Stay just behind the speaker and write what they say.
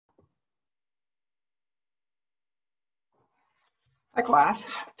Hi class,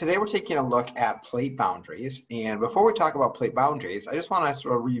 today we're taking a look at plate boundaries, and before we talk about plate boundaries, I just want to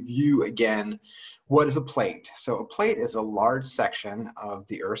sort of review again what is a plate. So a plate is a large section of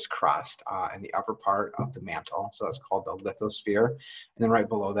the Earth's crust in the upper part of the mantle, so it's called the lithosphere, and then right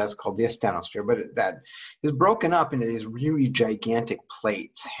below that's called the asthenosphere, but that is broken up into these really gigantic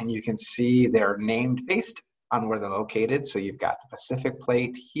plates, and you can see they're named based on where they're located. So you've got the Pacific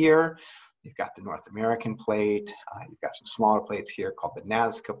plate here. You've got the North American plate. You've got some smaller plates here called the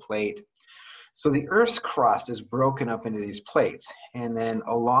Nazca plate. So the Earth's crust is broken up into these plates. And then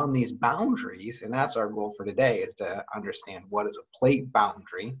along these boundaries, and that's our goal for today, is to understand what is a plate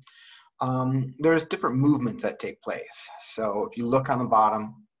boundary. There's different movements that take place. So if you look on the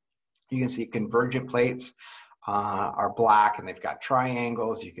bottom, you can see convergent plates are black and they've got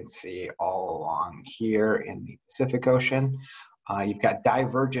triangles. You can see all along here in the Pacific Ocean. You've got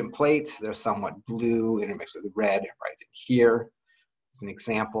divergent plates. They're somewhat blue intermixed with red right in here as an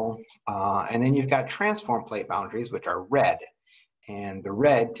example. And then you've got transform plate boundaries, which are red. And the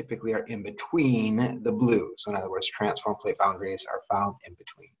red typically are in between the blue. So in other words, transform plate boundaries are found in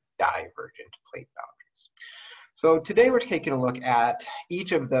between divergent plate boundaries. So today we're taking a look at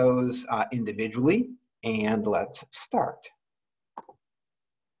each of those individually, and let's start.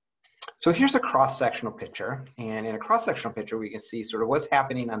 So here's a cross-sectional picture, and in a cross-sectional picture we can see sort of what's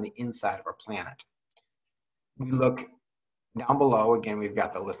happening on the inside of our planet. We look down below, again we've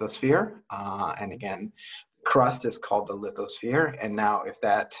got the lithosphere, and again the crust is called the lithosphere, and now if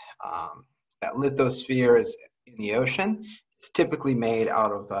that lithosphere is in the ocean, it's typically made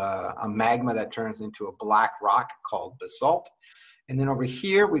out of a magma that turns into a black rock called basalt. And then over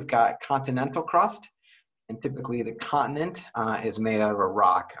here we've got continental crust. And typically the continent is made out of a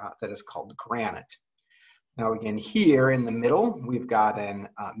rock that is called granite. Now again, here in the middle, we've got an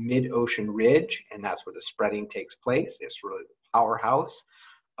mid-ocean ridge, and that's where the spreading takes place. It's really the powerhouse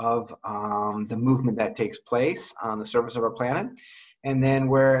of the movement that takes place on the surface of our planet. And then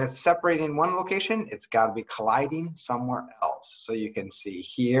where it's separating in one location, it's got to be colliding somewhere else. So you can see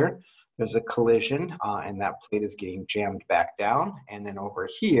here, there's a collision, and that plate is getting jammed back down. And then over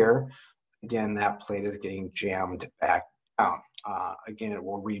here, again, that plate is getting jammed back down. Again, it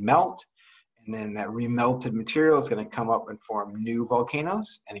will remelt, and then that remelted material is going to come up and form new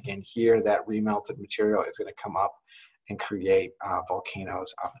volcanoes. And again, here, that remelted material is going to come up and create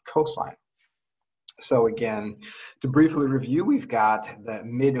volcanoes on the coastline. So again, to briefly review, we've got the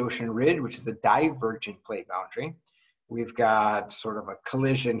mid-ocean ridge, which is a divergent plate boundary. We've got sort of a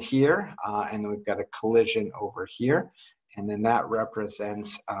collision here, and then we've got a collision over here. And then that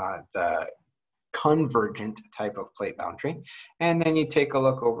represents the convergent type of plate boundary. And then you take a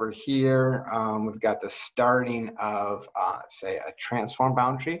look over here, we've got the starting of, say, a transform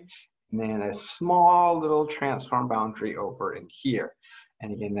boundary, and then a small little transform boundary over in here.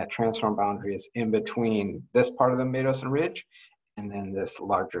 And again, that transform boundary is in between this part of the mid-ocean ridge and then this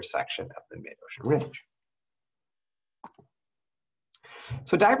larger section of the mid-ocean ridge.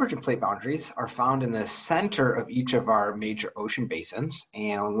 So divergent plate boundaries are found in the center of each of our major ocean basins.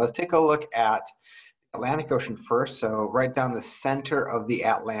 And let's take a look at the Atlantic Ocean first. So right down the center of the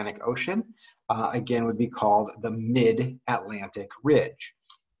Atlantic Ocean, again, would be called the Mid-Atlantic Ridge.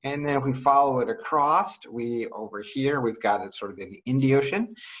 And then if we follow it across, over here, we've got it sort of in the Indian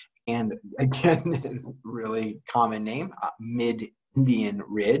Ocean. And again, really common name, Mid-Indian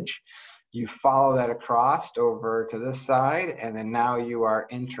Ridge. You follow that across over to this side, and then now you are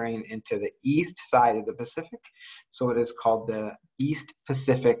entering into the east side of the Pacific. So it is called the East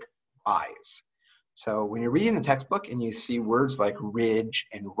Pacific Rise. So when you're reading the textbook and you see words like ridge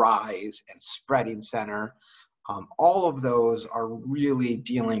and rise and spreading center, all of those are really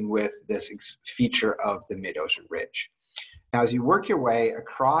dealing with this feature of the mid-ocean ridge. Now, as you work your way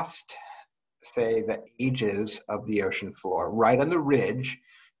across, say, the edges of the ocean floor, right on the ridge,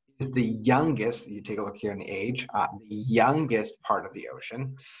 is the youngest, you take a look here in the age, the youngest part of the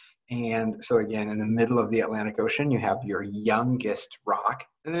ocean. And so again, in the middle of the Atlantic Ocean, you have your youngest rock.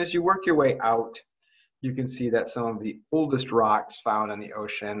 And as you work your way out, you can see that some of the oldest rocks found in the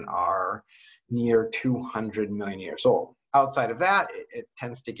ocean are near 200 million years old. Outside of that, it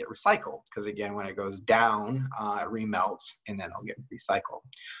tends to get recycled because again, when it goes down, it remelts and then it'll get recycled.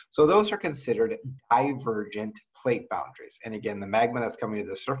 So those are considered divergent plate boundaries. And again, the magma that's coming to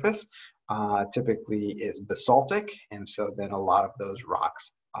the surface typically is basaltic. And so then a lot of those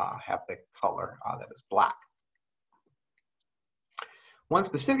rocks have the color that is black. One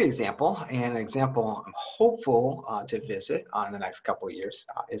specific example, and an example I'm hopeful to visit in the next couple of years,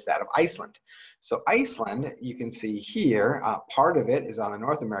 is that of Iceland. So Iceland, you can see here, part of it is on the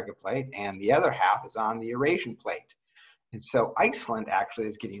North American plate, and the other half is on the Eurasian plate. And so Iceland actually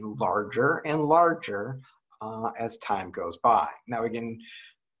is getting larger and larger as time goes by. Now again,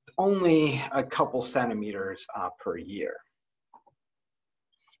 only a couple centimeters per year.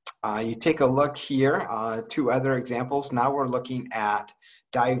 You take a look here, two other examples. Now we're looking at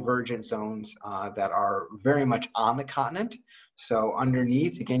divergent zones that are very much on the continent. So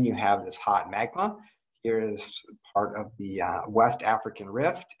underneath, again, you have this hot magma. Here is part of the West African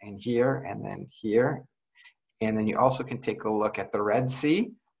Rift, and here, and then here. And then you also can take a look at the Red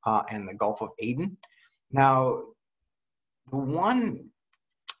Sea and the Gulf of Aden. Now, the one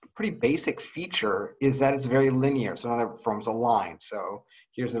pretty basic feature is that it's very linear. So another forms a line. So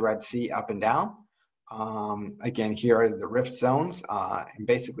here's the Red Sea up and down. Again, here are the rift zones, and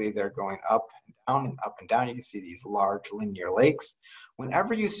basically they're going up and down and up and down. You can see these large linear lakes.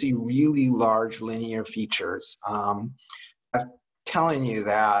 Whenever you see really large linear features, that's telling you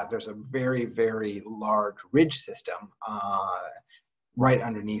that there's a very, very large ridge system right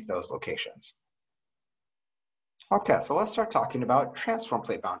underneath those locations. Okay, so let's start talking about transform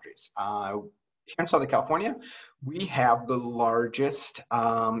plate boundaries. Here in Southern California, we have the largest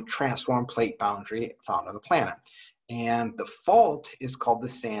transform plate boundary found on the planet. And the fault is called the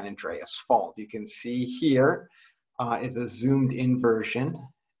San Andreas Fault. You can see here is a zoomed in version,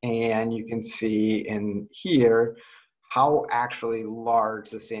 and you can see in here how actually large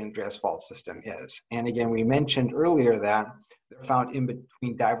the San Andreas Fault system is. And again, we mentioned earlier that they're found in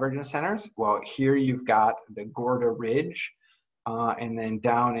between divergent centers. Well, here you've got the Gorda Ridge, and then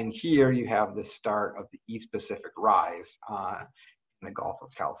down in here you have the start of the East Pacific Rise in the Gulf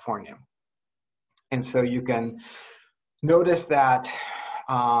of California. And so you can notice that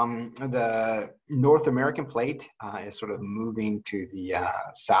the North American plate is sort of moving to the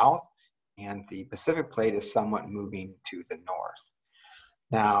south, and the Pacific plate is somewhat moving to the north.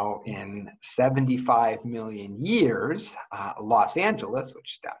 Now, in 75 million years, Los Angeles,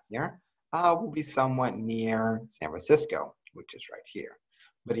 which is down here, will be somewhat near San Francisco, which is right here.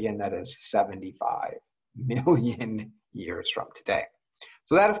 But again, that is 75 million years from today.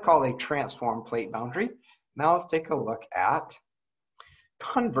 So that is called a transform plate boundary. Now let's take a look at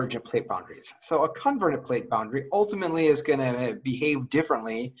convergent plate boundaries. So a convergent plate boundary ultimately is going to behave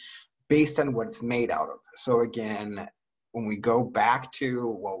differently based on what it's made out of. So again, when we go back to,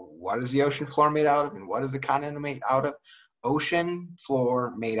 well, what is the ocean floor made out of and what is the continent made out of? Ocean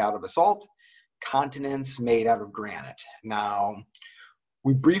floor made out of basalt, continents made out of granite. Now,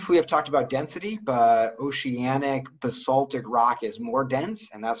 we briefly have talked about density, but oceanic basaltic rock is more dense,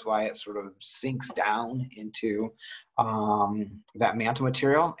 and that's why it sort of sinks down into that mantle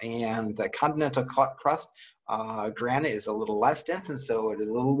material. And the continental crust, granite, is a little less dense, and so it is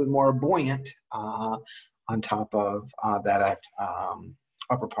a little bit more buoyant on top of that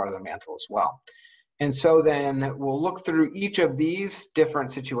upper part of the mantle as well. And so then we'll look through each of these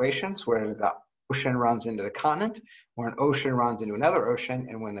different situations where the ocean runs into the continent, where an ocean runs into another ocean,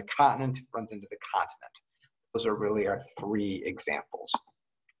 and when the continent runs into the continent. Those are really our three examples.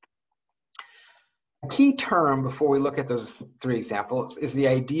 A key term before we look at those three examples is the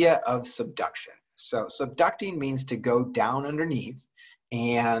idea of subduction. So subducting means to go down underneath,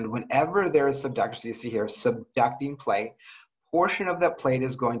 and whenever there is subduction, so you see here, subducting plate, portion of that plate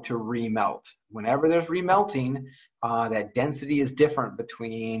is going to remelt. Whenever there's remelting, that density is different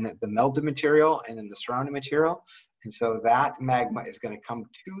between the melted material and then the surrounding material. And so that magma is going to come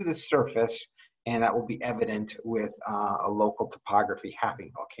to the surface, and that will be evident with a local topography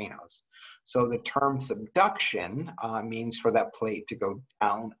having volcanoes. So the term subduction means for that plate to go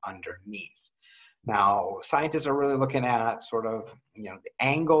down underneath. Now, scientists are really looking at sort of, the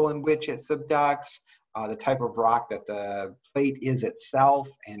angle in which it subducts, the type of rock that the plate is itself,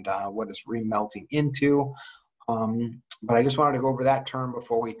 and what it's remelting into. But I just wanted to go over that term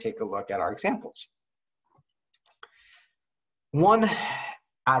before we take a look at our examples. One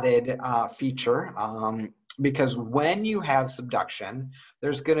added feature, because when you have subduction,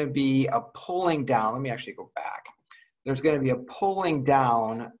 there's going to be a pulling down. Let me actually go back. There's going to be a pulling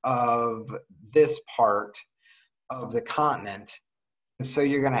down of this part of the continent. And so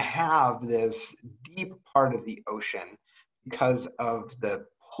you're going to have this deep part of the ocean because of the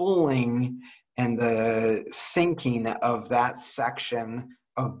pulling and the sinking of that section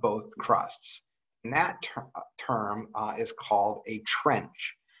of both crusts. And that term is called a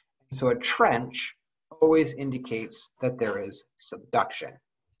trench. So a trench always indicates that there is subduction.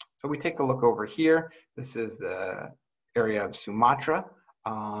 So we take a look over here. This is the area of Sumatra.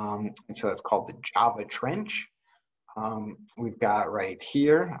 And so it's called the Java Trench. We've got right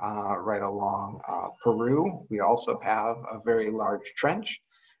here, right along Peru, we also have a very large trench.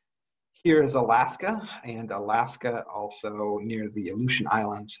 Here is Alaska, and Alaska also near the Aleutian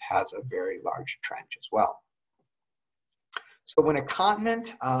Islands has a very large trench as well. So when a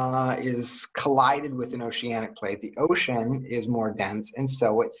continent is collided with an oceanic plate, the ocean is more dense and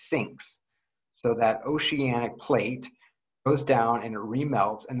so it sinks. So that oceanic plate goes down and it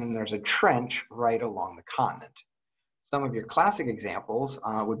remelts, and then there's a trench right along the continent. Some of your classic examples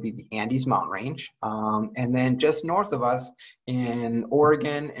would be the Andes mountain range, and then just north of us in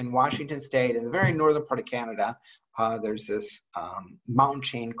Oregon and Washington State, in the very northern part of Canada, there's this mountain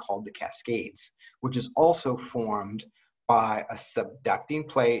chain called the Cascades, which is also formed by a subducting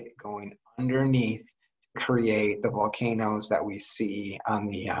plate going underneath to create the volcanoes that we see on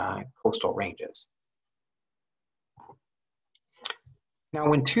the coastal ranges. Now,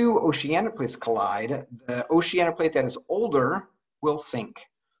 when two oceanic plates collide, the oceanic plate that is older will sink.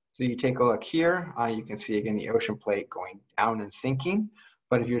 So you take a look here, you can see again the ocean plate going down and sinking.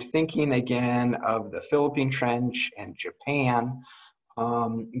 But if you're thinking again of the Philippine Trench and Japan,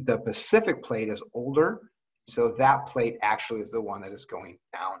 the Pacific plate is older. So that plate actually is the one that is going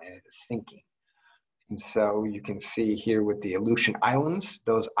down and it is sinking. And so you can see here with the Aleutian Islands,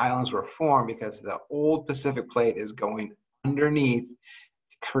 those islands were formed because the old Pacific plate is going underneath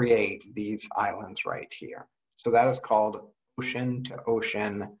to create these islands right here. So that is called ocean to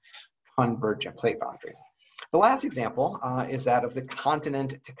ocean convergent plate boundary. The last example is that of the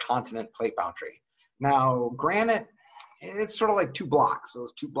continent to continent plate boundary. Now, granite, it's sort of like two blocks.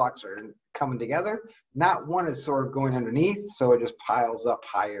 Those two blocks are coming together. Not one is sort of going underneath, so it just piles up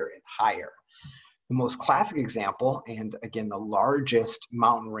higher and higher. The most classic example, and again, the largest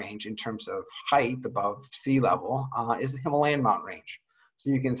mountain range in terms of height above sea level, is the Himalayan mountain range. So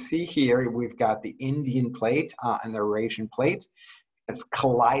you can see here, we've got the Indian plate and the Eurasian plate. It's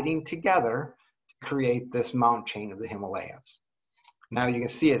colliding together to create this mountain chain of the Himalayas. Now you can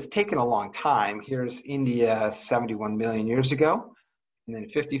see it's taken a long time. Here's India 71 million years ago, and then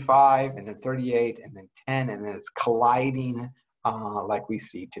 55, and then 38, and then 10, and then it's colliding like we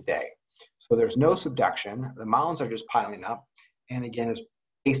see today. So there's no subduction. The mountains are just piling up, and again, it's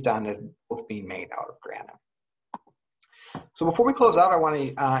based on it both being made out of granite. So before we close out, I want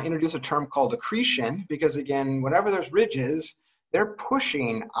to introduce a term called accretion, because again, whenever there's ridges, they're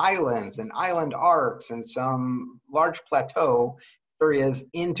pushing islands and island arcs and some large plateau areas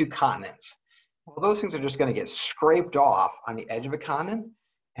into continents. Well, those things are just going to get scraped off on the edge of a continent,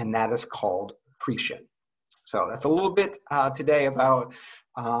 and that is called accretion. So that's a little bit today about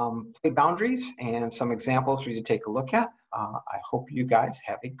plate boundaries and some examples for you to take a look at. I hope you guys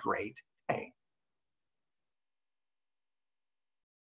have a great day.